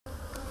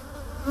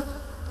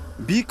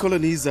Bee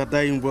colonies are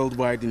dying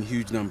worldwide in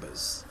huge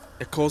numbers,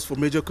 a cause for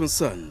major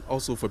concern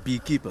also for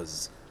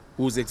beekeepers,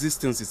 whose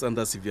existence is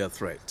under severe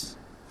threat.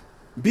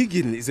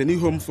 Beegarden is a new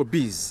home for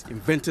bees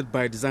invented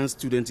by design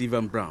student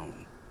Ivan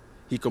Brown.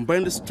 He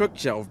combined the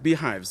structure of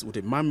beehives with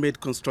a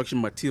man-made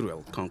construction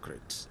material,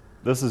 concrete.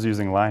 This is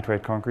using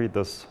lightweight concrete,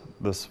 this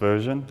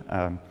version,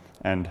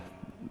 and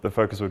the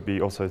focus would be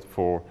also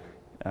for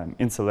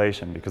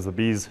insulation, because the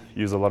bees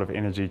use a lot of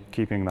energy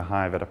keeping the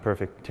hive at a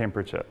perfect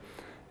temperature,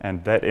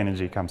 and that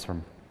energy comes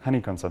from honey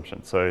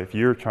consumption. So if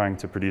you're trying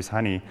to produce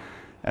honey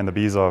and the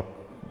bees are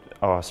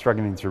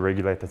struggling to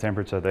regulate the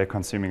temperature, they're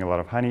consuming a lot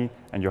of honey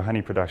and your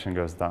honey production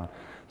goes down.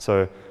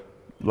 So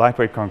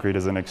lightweight concrete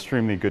is an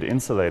extremely good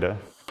insulator.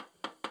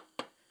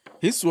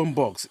 His swarm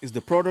box is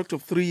the product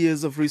of 3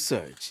 years of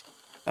research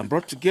and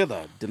brought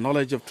together the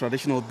knowledge of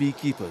traditional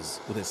beekeepers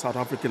with a South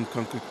African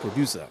concrete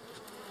producer.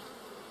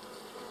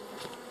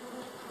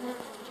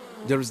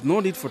 There is no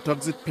need for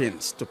toxic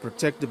paints to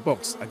protect the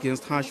box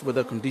against harsh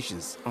weather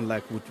conditions,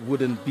 unlike with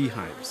wooden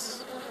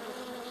beehives.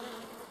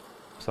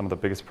 Some of the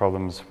biggest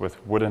problems with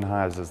wooden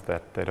hives is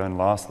that they don't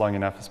last long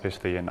enough,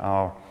 especially in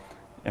our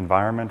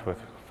environment with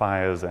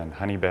fires and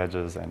honey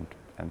badgers and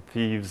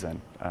thieves and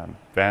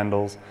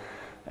vandals.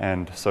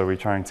 And so we're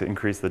trying to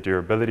increase the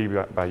durability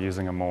by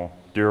using a more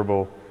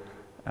durable,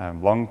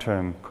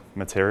 long-term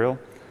material.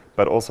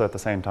 But also at the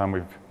same time,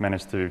 we've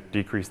managed to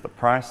decrease the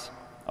price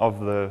of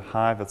the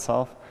hive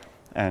itself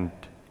and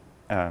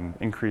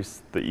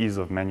increase the ease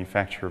of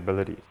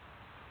manufacturability.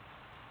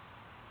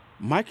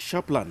 Mike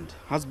Shapland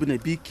has been a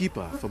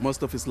beekeeper for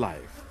most of his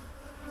life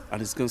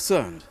and is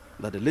concerned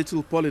that the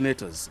little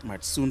pollinators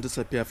might soon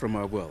disappear from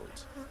our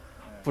world.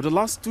 For the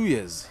last 2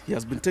 years, he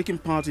has been taking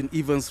part in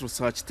Ivan's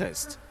research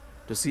test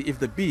to see if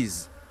the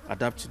bees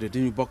adapt to the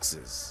new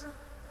boxes,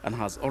 and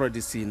has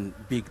already seen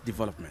big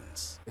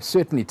developments.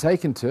 Certainly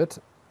taken to it,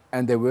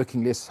 and they're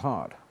working less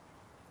hard.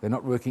 They're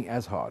not working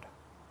as hard.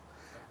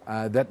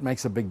 That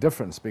makes a big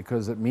difference,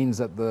 because it means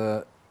that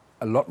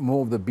a lot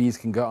more of the bees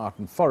can go out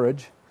and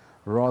forage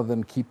rather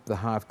than keep the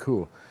hive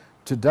cool.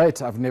 To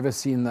date, I've never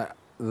seen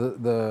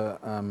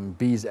the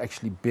bees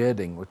actually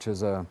bearding, which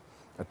is a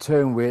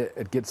term where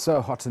it gets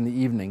so hot in the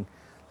evening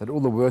that all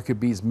the worker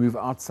bees move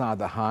outside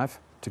the hive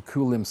to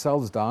cool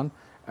themselves down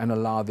and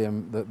allow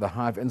the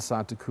hive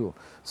inside to cool.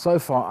 So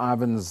far,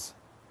 Ivan's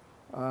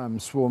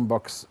swarm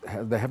box,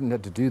 they haven't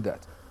had to do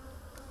that.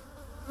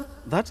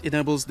 That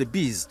enables the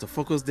bees to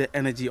focus their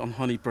energy on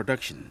honey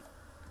production.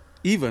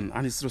 Ivan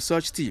and his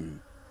research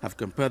team have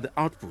compared the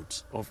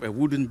output of a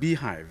wooden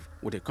beehive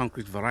with a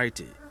concrete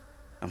variety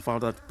and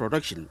found that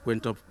production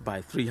went up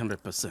by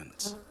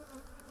 300%.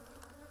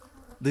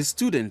 The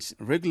student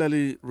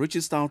regularly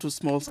reaches out to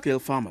small-scale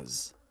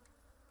farmers.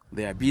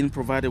 They are being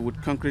provided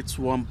with concrete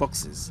swarm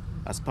boxes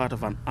as part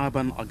of an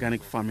urban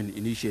organic farming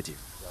initiative.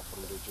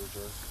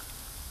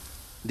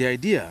 The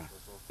idea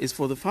is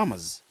for the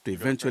farmers to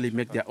eventually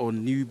make their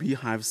own new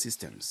beehive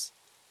systems,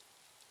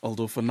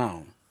 although for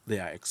now they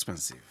are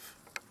expensive.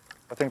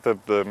 I think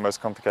the most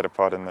complicated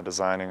part in the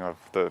designing of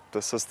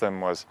the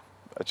system was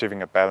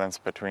achieving a balance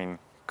between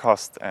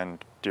cost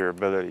and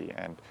durability,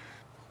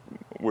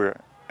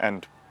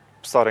 and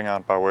starting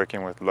out by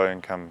working with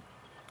low-income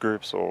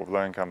groups or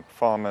low-income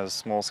farmers,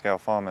 small-scale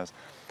farmers,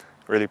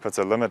 really puts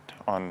a limit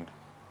on,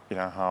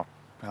 how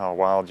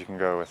wild you can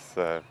go with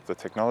the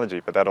technology.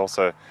 But that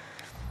also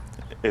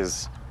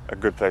is a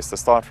good place to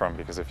start from,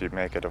 because if you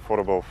make it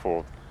affordable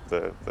for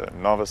the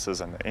novices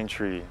and the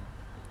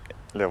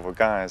entry-level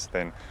guys,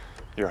 then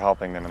you're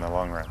helping them in the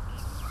long run.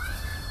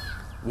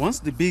 Once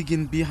the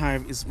Beegarden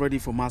beehive is ready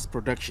for mass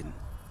production,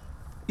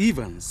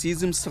 Ivan sees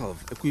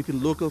himself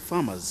equipping local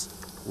farmers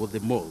with the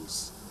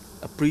molds,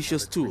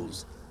 precious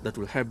tools that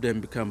will help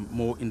them become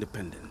more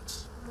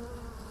independent.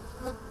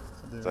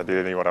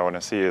 Ideally, what I want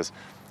to see is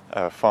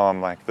a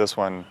farm like this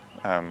one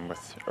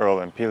with Earl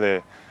and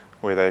Pile,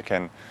 where they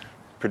can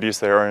produce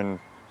their own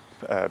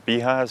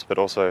beehives, but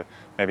also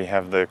maybe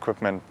have the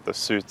equipment, the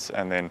suits,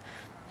 and then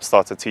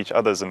start to teach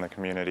others in the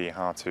community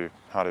how to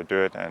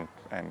do it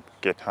and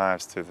get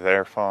hives to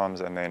their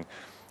farms, and then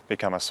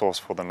become a source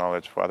for the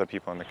knowledge for other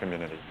people in the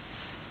community.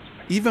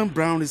 Ivan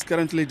Brown is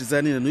currently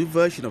designing a new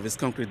version of his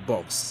concrete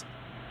box.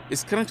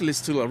 It's currently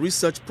still a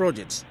research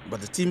project,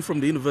 but the team from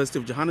the University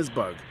of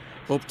Johannesburg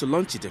hope to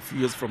launch it a few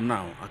years from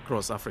now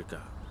across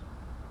Africa.